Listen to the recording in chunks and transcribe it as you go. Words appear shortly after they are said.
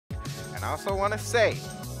And I also want to say,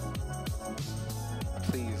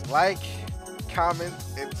 please like, comment,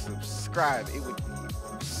 and subscribe. It would be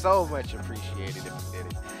so much appreciated if you did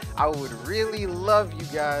it. I would really love you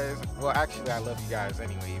guys. Well, actually, I love you guys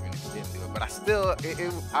anyway, even if you didn't do it. But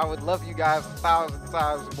I would love you guys 1,000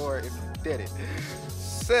 times more if you did it.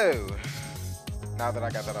 So, now that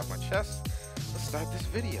I got that off my chest, let's start this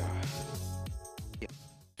video.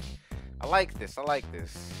 I like this.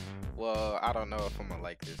 Well, I don't know if I'm gonna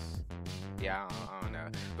like this. Yeah, I don't know.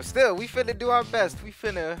 But still, we finna do our best. We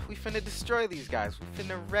finna destroy these guys. We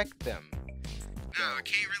finna wreck them. No, I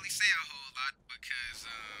can't really say a whole lot because,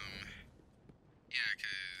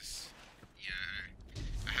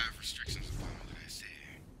 I have restrictions upon what I say.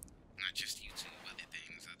 Not just YouTube, other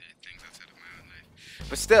things outside of my own life.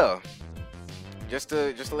 But still, just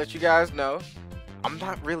to let you guys know, I'm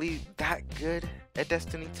not really that good at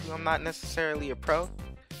Destiny 2. I'm not necessarily a pro.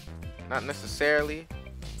 Not necessarily.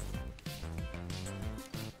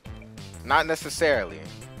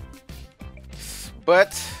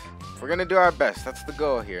 But we're gonna do our best. That's the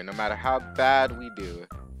goal here, no matter how bad we do.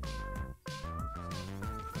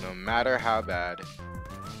 No matter how bad.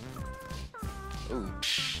 Ooh,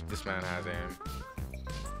 this man has aim.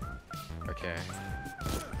 Okay.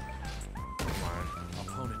 Come on.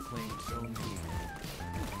 Opponent claims zone B.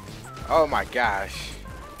 Oh my gosh.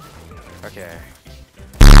 Okay.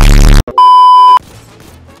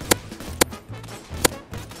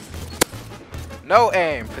 No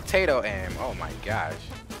aim, potato aim. Oh my gosh.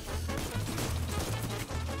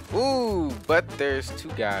 Ooh, but there's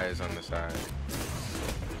two guys on the side.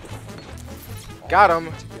 Got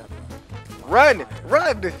him. Run!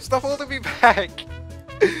 Run! Stop holding me back.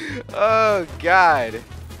 Oh god.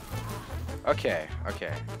 Okay.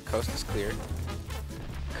 Coast is clear.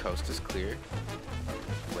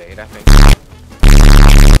 Wait, I think.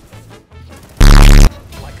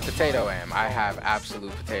 Potato aim. I have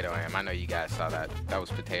absolute potato aim. I know you guys saw that. That was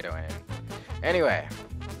potato aim. Anyway.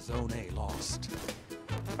 Zone A lost.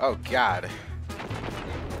 Oh god.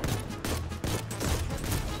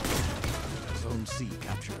 Zone C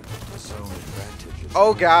captured. Zone advantage is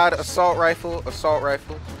Oh god, assault rifle. Assault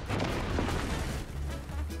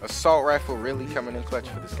rifle really coming in clutch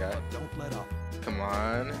for this guy. Don't let up. Come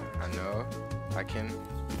on. I know. I can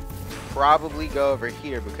probably go over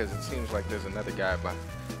here because it seems like there's another guy behind.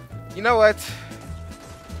 You know what?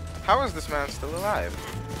 How is this man still alive?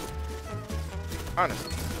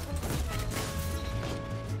 Honestly.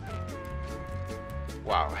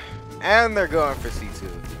 Wow. And they're going for C2.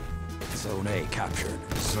 Zone A captured.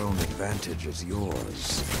 Zone advantage is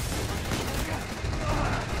yours.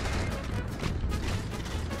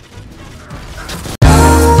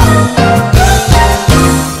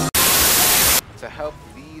 To help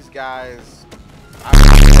these guys out of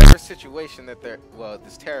whatever situation that they're, well,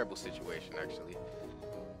 this terrible situation actually.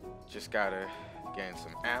 Just gotta gain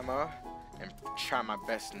some ammo and try my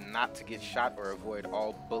best not to get shot or avoid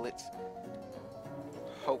all bullets.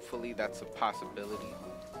 Hopefully that's a possibility.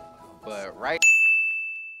 But right.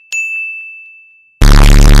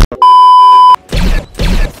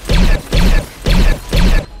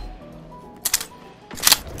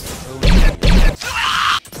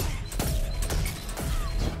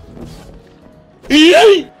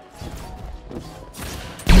 Oh,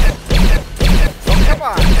 come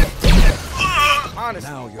on!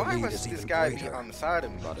 Honestly, why must this guy be on the side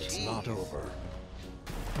of me? But it's not over.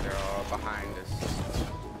 They're all behind us.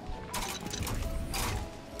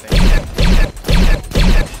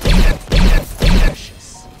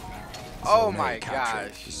 Oh my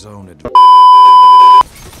gosh. Zone A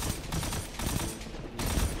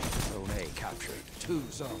captured. 2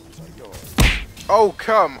 zones are yours. Oh,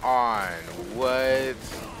 come on. What?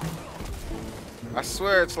 I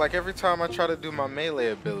swear it's like every time I try to do my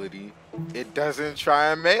melee ability, it doesn't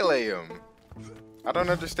try and melee him. I don't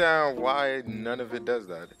understand why none of it does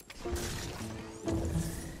that. Oh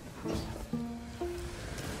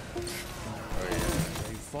yeah.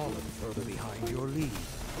 You've fallen further behind your lead.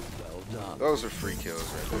 Well done. Those are free kills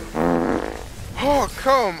right there. Oh,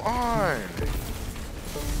 come on!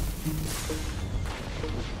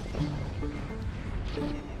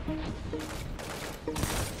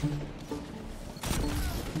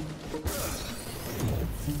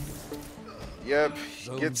 Yep,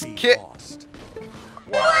 gets kicked.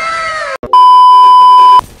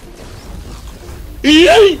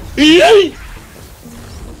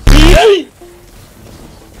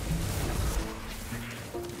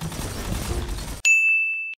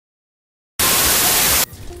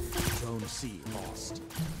 Zone C lost.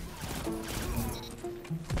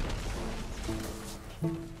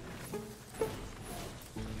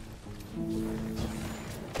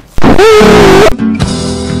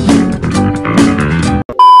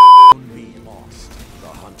 Be lost. The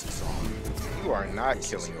hunt is on. You are not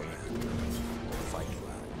killing me. We'll fight you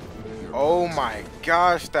out. Your Oh my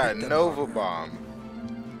gosh, that Nova Bomb.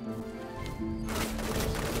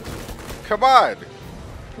 Come on.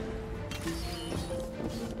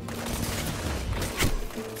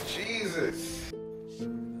 Jesus. Show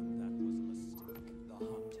them that was a mistake. The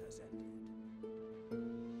hunt has ended.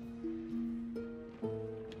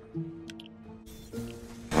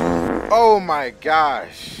 Oh my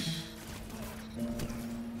gosh.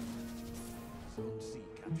 Zone C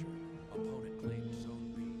captured. Opponent claimed Zone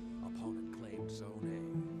B. Opponent claimed Zone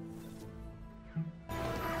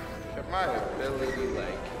Can my ability,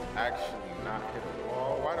 like, actually not hit a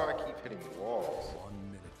wall? Why do I keep hitting walls? A. 1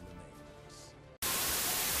 minute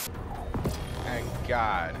remains. And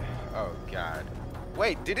God. Oh God.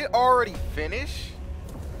 Wait, did it already finish?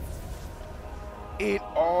 It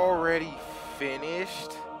already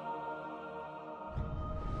finished?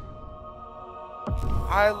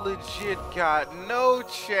 I legit got no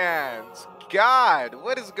chance. God,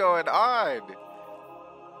 what is going on?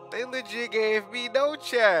 They legit gave me no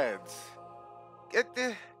chance. Get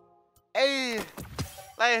the, hey,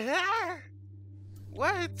 like,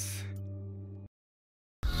 what?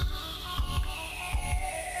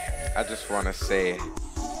 I just want to say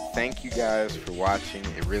thank you guys for watching.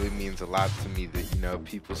 It really means a lot to me that, you know,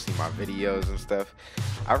 people see my videos and stuff.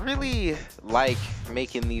 I really like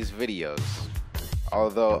making these videos.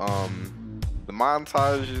 Although the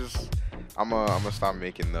montages, I'm gonna stop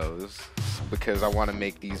making those because I want to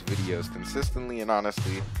make these videos consistently, and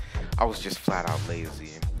honestly I was just flat out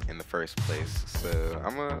lazy in the first place. So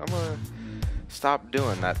I'm gonna stop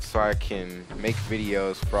doing that so I can make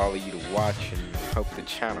videos for all of you to watch and help the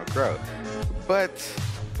channel grow. But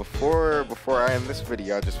before I end this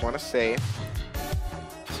video, I just want to say,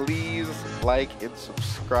 please like and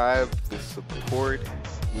subscribe. The support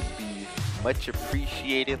would be much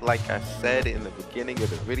appreciated, like I said in the beginning of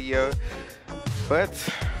the video. But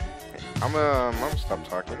I'm gonna stop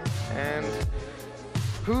talking, and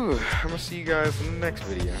I'm gonna see you guys in the next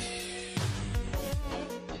video.